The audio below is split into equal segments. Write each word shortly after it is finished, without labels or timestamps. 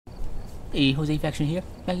Hey, Jose Faction here,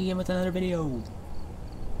 back again with another video.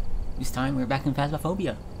 This time we're back in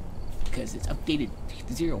Phasmophobia, because it's updated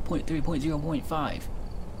to 0.3.0.5.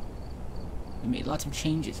 We made lots of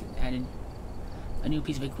changes and added a new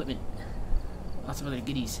piece of equipment. Lots of other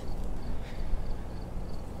goodies.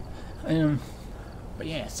 But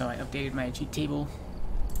yeah, so I updated my cheat table.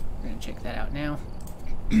 We're gonna check that out now.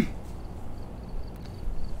 So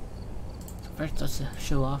first let's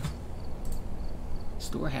show off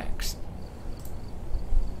store hacks.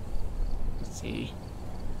 See,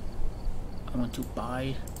 I want to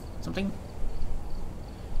buy something.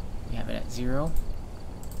 We have it at 0.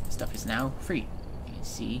 Stuff is now free. You can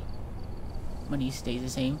see money stays the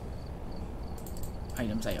same.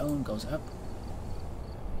 Items I own goes up.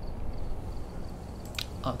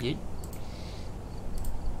 All good.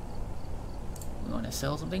 We want to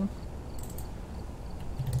sell something.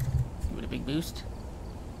 Give it a big boost.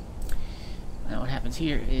 Now what happens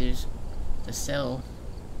here is the sell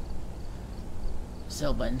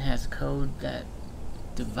button has a code that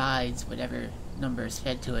divides whatever number is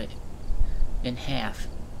fed to it in half.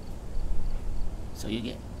 So you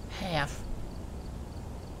get half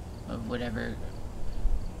of whatever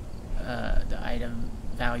the item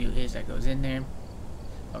value is that goes in there.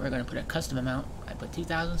 But we're going to put a custom amount. I put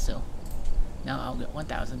 2,000, so now I'll get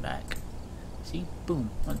 1,000 back. See? Boom.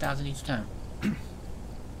 1,000 each time.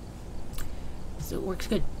 So it works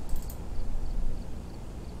good.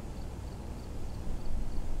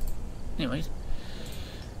 Anyways,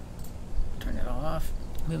 turn it all off.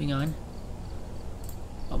 Moving on.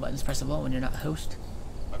 All buttons pressable when you're not a host.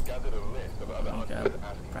 I've gathered a list of other hunters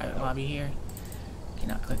asking for Private help. lobby here.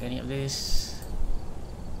 Cannot click any of this.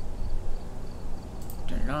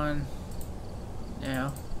 Turn it on.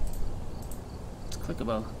 Now it's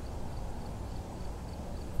clickable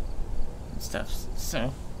and stuff.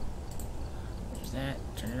 So there's that.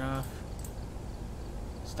 Turn it off.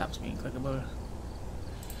 Stops being clickable.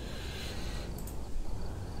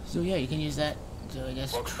 So yeah, you can use that to, I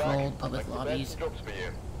guess, Welcome troll back. public I'd like to lobbies bed jobs for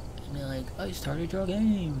you. and be like, I started your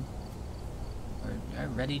game, or I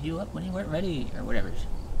readied you up when you weren't ready, or whatever.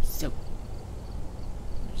 So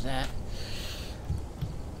there's that.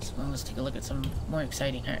 So let's take a look at some more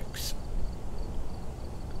exciting hacks.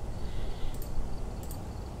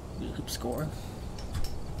 Do a hoop score.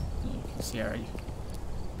 You can see I already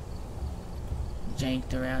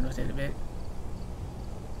janked around with it a bit.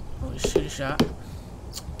 Always shoot a shot.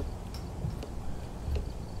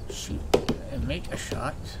 Shoot and make a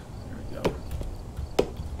shot. There we go.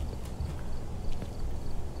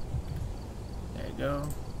 There you go.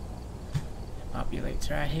 It populates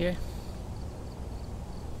right here.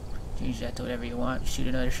 Change that to whatever you want. Shoot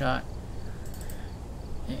another shot.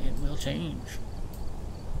 And it will change.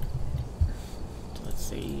 So let's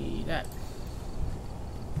see that.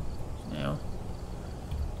 Now,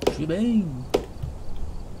 shebang!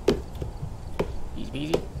 Easy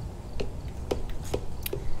peasy.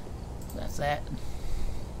 That's that.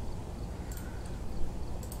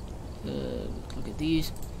 Look at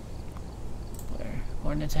these. Put our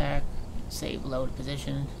horn attack. Save load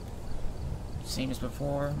position. Same as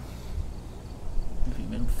before. If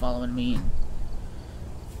you've been following me and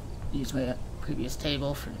used my previous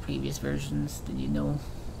table for the previous versions, then you know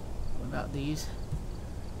about these.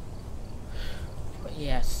 But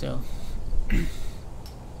yeah, so let's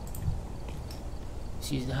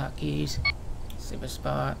use the hotkeys. Save a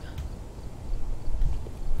spot.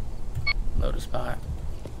 Load a spot.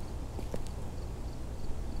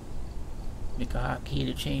 Make a hotkey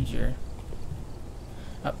to change your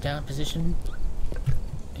up-down position.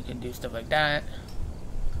 You can do stuff like that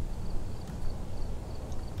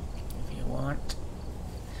if you want.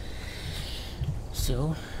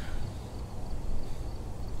 So,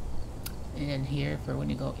 and then here for when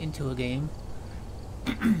you go into a game,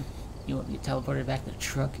 you won't get teleported back to the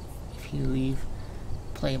truck if you leave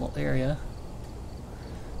playable area.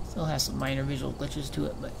 Still has some minor visual glitches to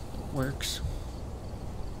it, but it works.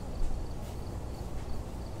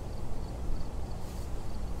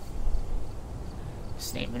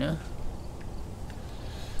 Stamina.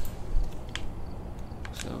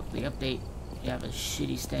 So if the update, you have a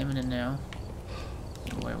shitty stamina now,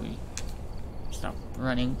 where we stop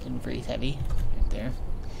running and breathe heavy right there.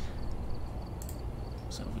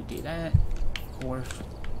 So if we do that, of course,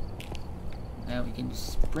 now we can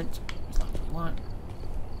just sprint as long as we want.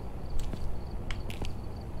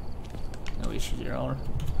 No issues at all.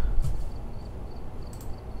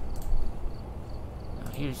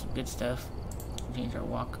 Now here's some good stuff. Change our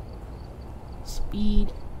walk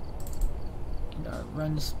speed and our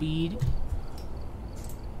run speed.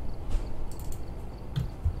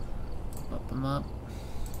 Up them up.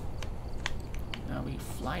 Now we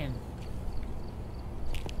flying.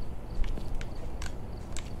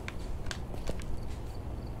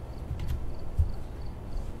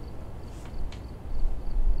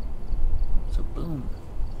 So boom.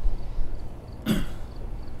 We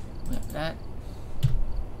have that.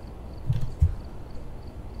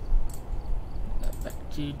 Back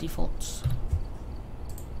to defaults.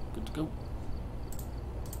 Good to go.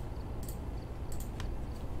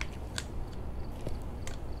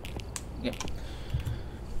 Yep.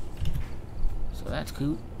 So that's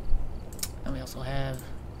cool. And we also have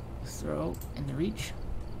the throw and the reach.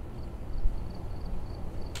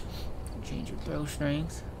 Change your throw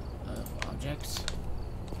strength of objects.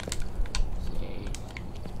 Say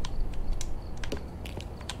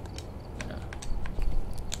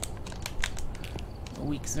a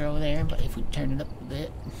weak throw there, but if we turn it up a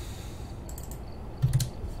bit,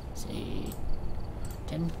 say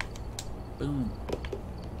 10, boom.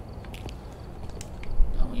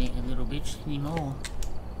 Now we ain't a little bitch anymore.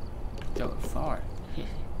 Throw it far.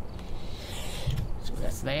 So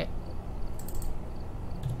that's that.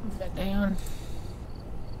 Move that down.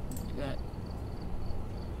 Do that.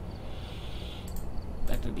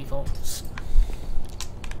 Back to defaults.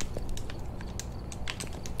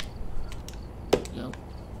 Go.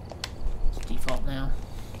 It's default now.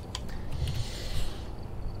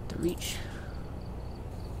 The reach.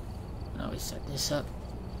 Now we set this up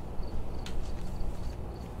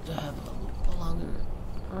to have a longer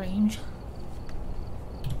range.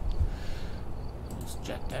 Just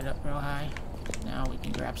jack that up real high. Now we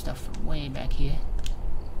can grab stuff from way back here,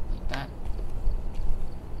 like that.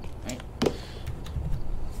 Right. Put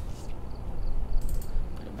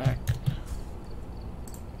it back.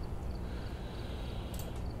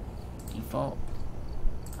 Default.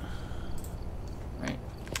 Right.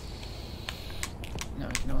 Now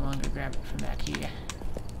we can no longer grab it from back here.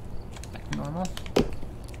 Back to normal.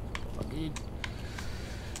 All good.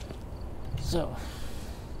 So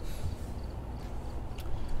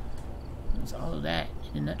that's all of that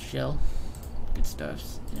in a nutshell. Good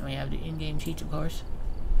stuff. And we have the in-game cheats, of course.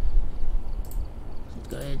 So let's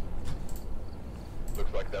go ahead.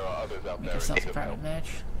 Looks like there are others out Make there. yourself a private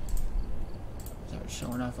match. Start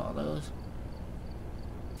showing off all those.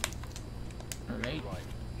 Alright. Right.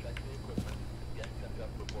 Check the equipment. Get set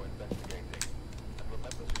up before investigating. And remember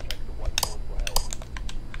to check the whiteboard for help.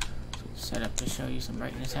 So it's set up to show you some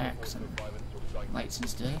brightness hacks, some lights and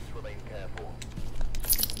stuff. Remain careful.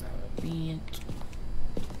 Convenient.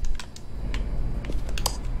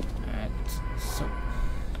 Alright, so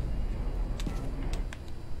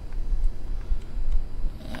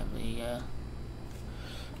I have the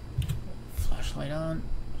flashlight on.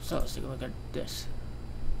 So let's take a look at this.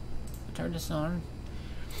 I turn this on.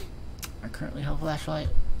 I currently have a flashlight.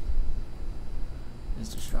 This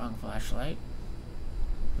is a strong flashlight.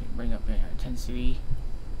 We bring up our intensity.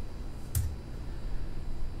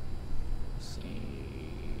 Say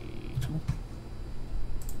 2.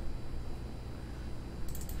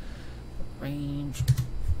 Range.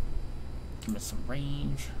 Give us some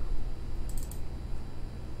range.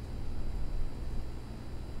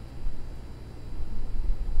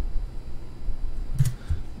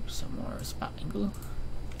 Some more spot angle.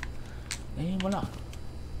 And voila.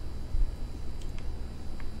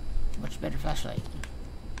 Much better flashlight.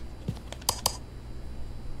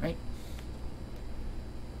 Right?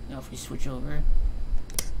 Now if we switch over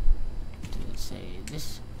to, let's say,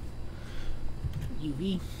 this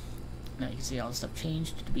UV, now you can see all the stuff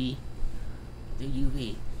changed to be the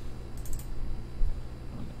UV.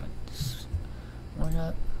 I'm gonna put this one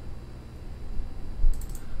up.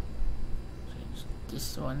 Change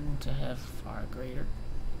this one to have far greater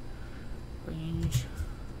range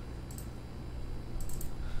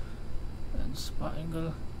and spot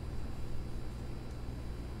angle.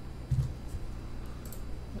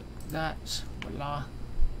 Like that, voila.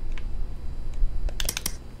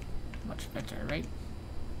 Much better, right?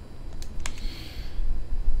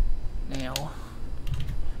 Now,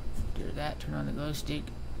 do that, turn on the glow stick.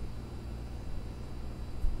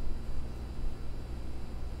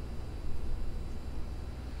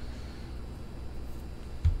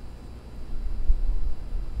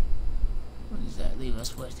 What does that leave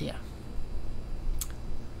us with here?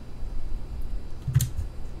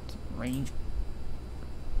 Range.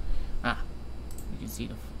 Ah, you can see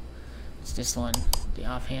it's this one, the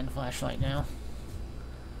offhand flashlight now.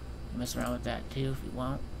 Mess around with that too if you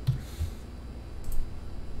want.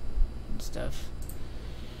 And stuff.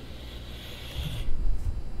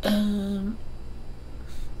 But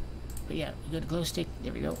yeah, you got a glow stick,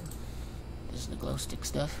 there we go. This is the glow stick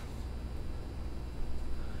stuff.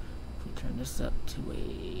 If we turn this up to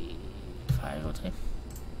a 5 difficulty.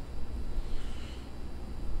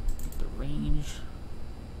 Get the range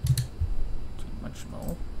too much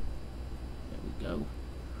more. There we go.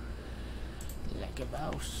 Like a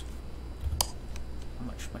mouse.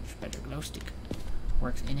 Much better glow stick.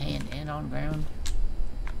 Works in hand and on ground.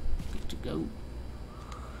 Good to go.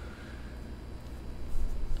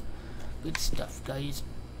 Good stuff, guys.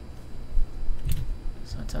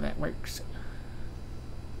 So that's how that works.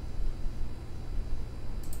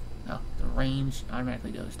 Oh, the range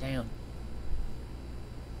automatically goes down.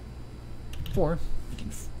 Or you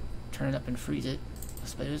can turn it up and freeze it, I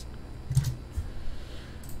suppose.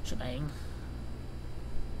 Shebang.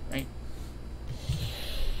 Right?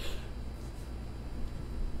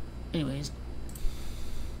 Anyways.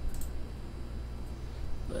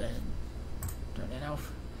 Go ahead and turn that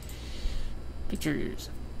off. Pictures.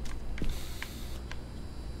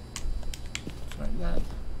 Sorry about that.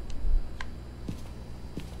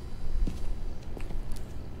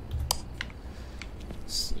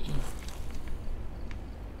 Let's see.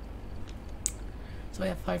 So I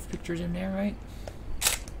have 5 pictures in there, right?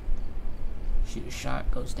 Shoot a shot,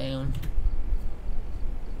 goes down.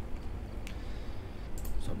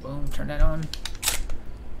 So boom, turn that on.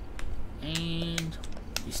 And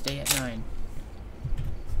you stay at 9.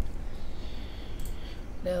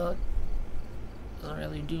 Now, it doesn't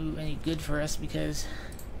really do any good for us because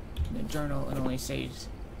in the journal it only saves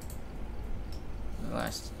the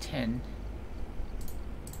last 10.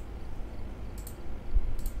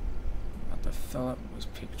 About to fill up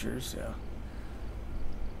with pictures, so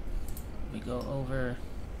we go over.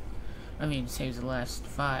 I mean, it saves the last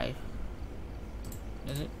 5.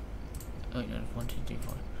 Does it? Oh, no, 1, 2, 3,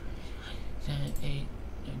 4, 7, 8.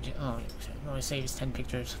 Oh, it only saves 10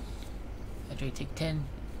 pictures. After you take 10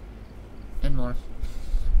 and more.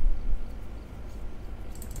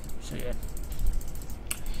 So yeah.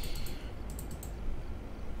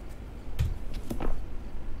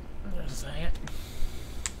 There's that.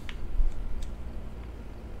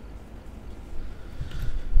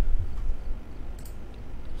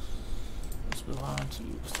 Let's move on to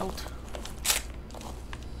salt.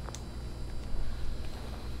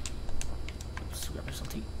 Let's grab our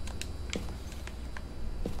salty.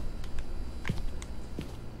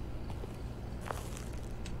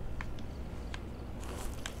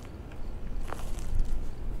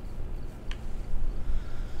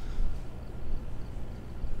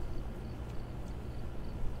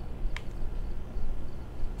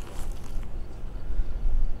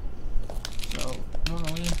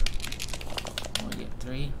 Normally, I only get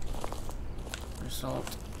 3 for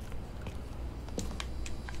salt.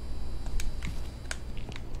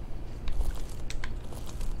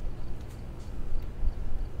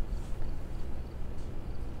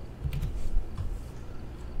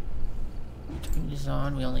 Turn this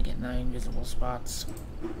on, we only get 9 visible spots.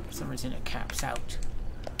 For some reason it caps out.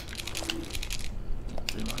 Get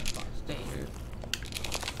 3 more spots there.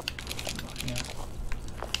 Yeah.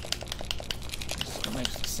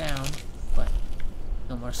 Makes the sound, but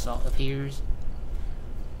no more salt appears.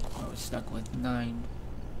 I was stuck with 9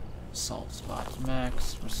 salt spots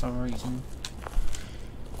max for some reason.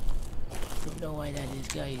 Don't know why that is,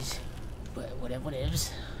 guys, but whatever it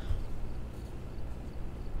is.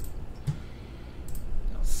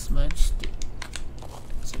 Now smudged.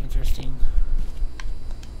 It's interesting.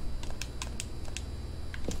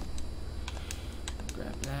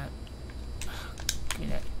 Grab that. Okay,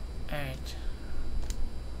 that. Alright.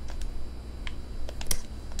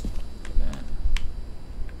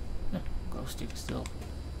 Stick still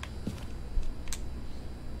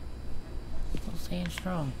staying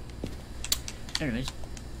strong. Anyways,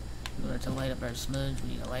 in order to light up our smudge, we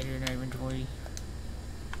need a lighter in our inventory.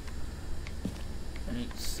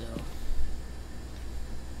 Alright, so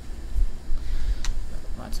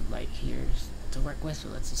lots of light here to work with, so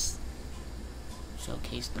let's just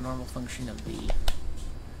showcase the normal function of the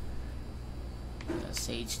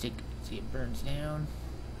sage stick. See, it burns down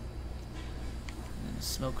and the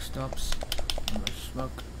smoke stops. More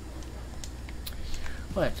smoke.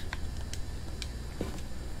 But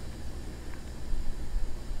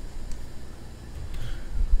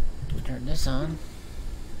we turn this on.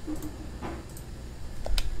 We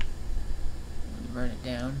burn it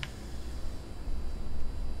down.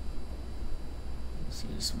 You see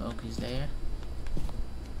the smoke is there.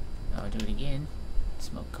 Now I do it again.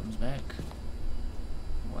 Smoke comes back.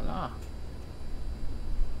 Voila.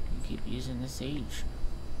 You keep using the sage.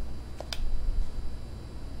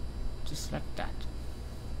 Just like that.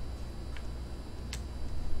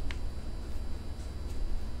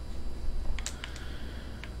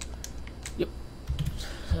 Yep.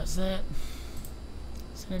 So that's that.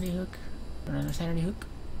 Sanity hook. Another sanity hook.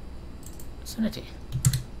 Sanity.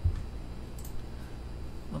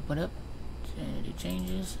 Open up. Sanity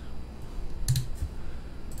changes.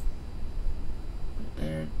 Put it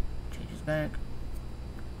there. Changes back.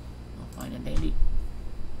 I'll find a dandy.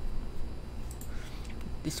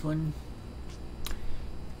 This one.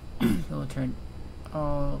 We'll turn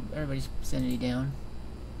all everybody's sanity down.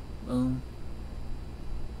 Boom.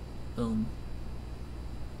 Boom.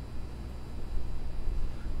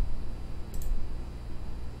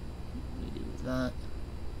 We do that.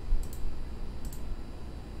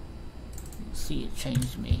 You can see it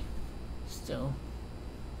changed me. Still.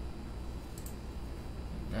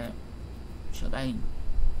 Like that. Shebang.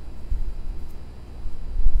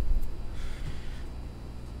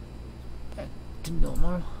 Back to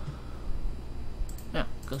normal. Now,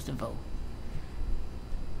 ghost info.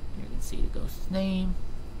 You can see the ghost's name,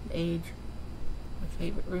 the age, my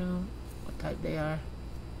favorite room, what type they are,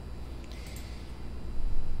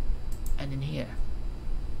 and in here,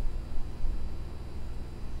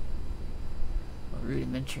 a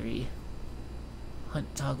rudimentary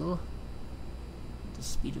hunt toggle, the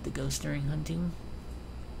speed of the ghost during hunting,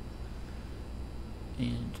 and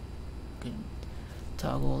you can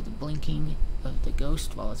toggle the blinking of the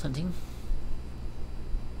ghost while it's hunting.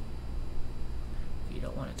 If you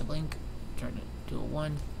don't want it to blink, turn it to a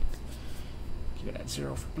 1. Keep it at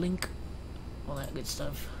 0 for blink. All that good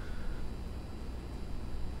stuff.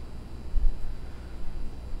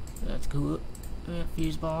 That's cool.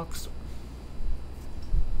 Fuse box.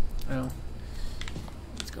 Oh.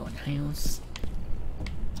 Let's go in house.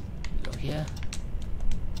 Go here.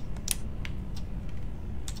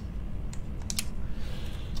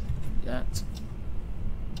 That.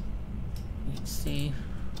 You can see.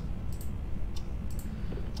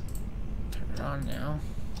 Turn it on now.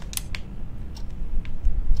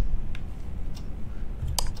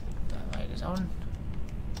 That light is on.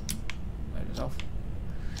 Light is off.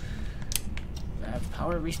 I have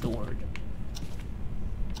power restored.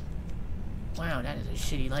 Wow, that is a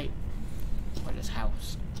shitty light for this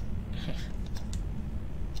house.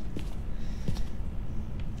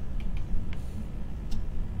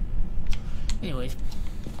 Anyways.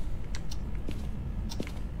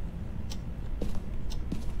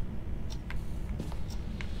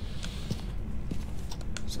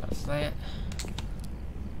 So that's that.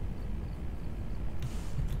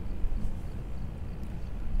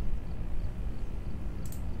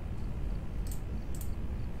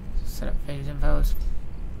 Set up phase infos.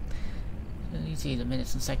 So you see the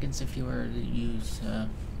minutes and seconds if you were to use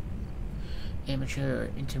amateur or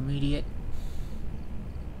intermediate.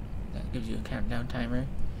 That gives you a countdown timer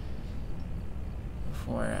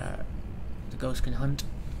before the ghost can hunt.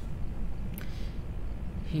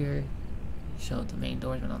 Here, show the main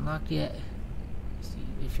door has been unlocked yet. See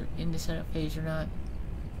if you're in the setup phase or not.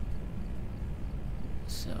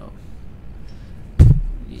 So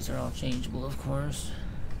these are all changeable, of course.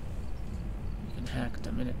 You can hack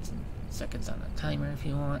the minutes and seconds on the timer if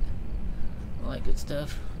you want. All that good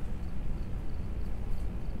stuff.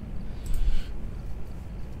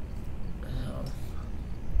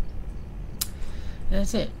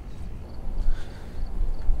 That's it.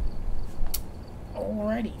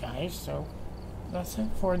 Alrighty, guys, so that's it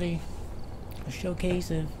for the showcase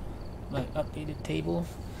of my updated table.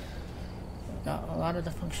 Got a lot of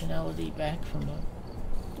the functionality back from the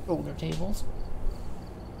older tables.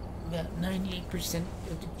 About 98%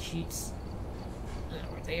 of the cheats that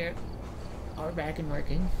were there are back and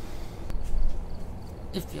working.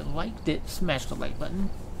 If you liked it, smash the like button.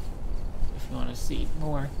 If you want to see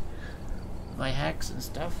more my hacks and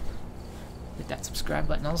stuff, hit that subscribe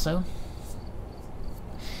button also.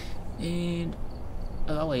 And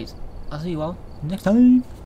as always, I'll see you all next time.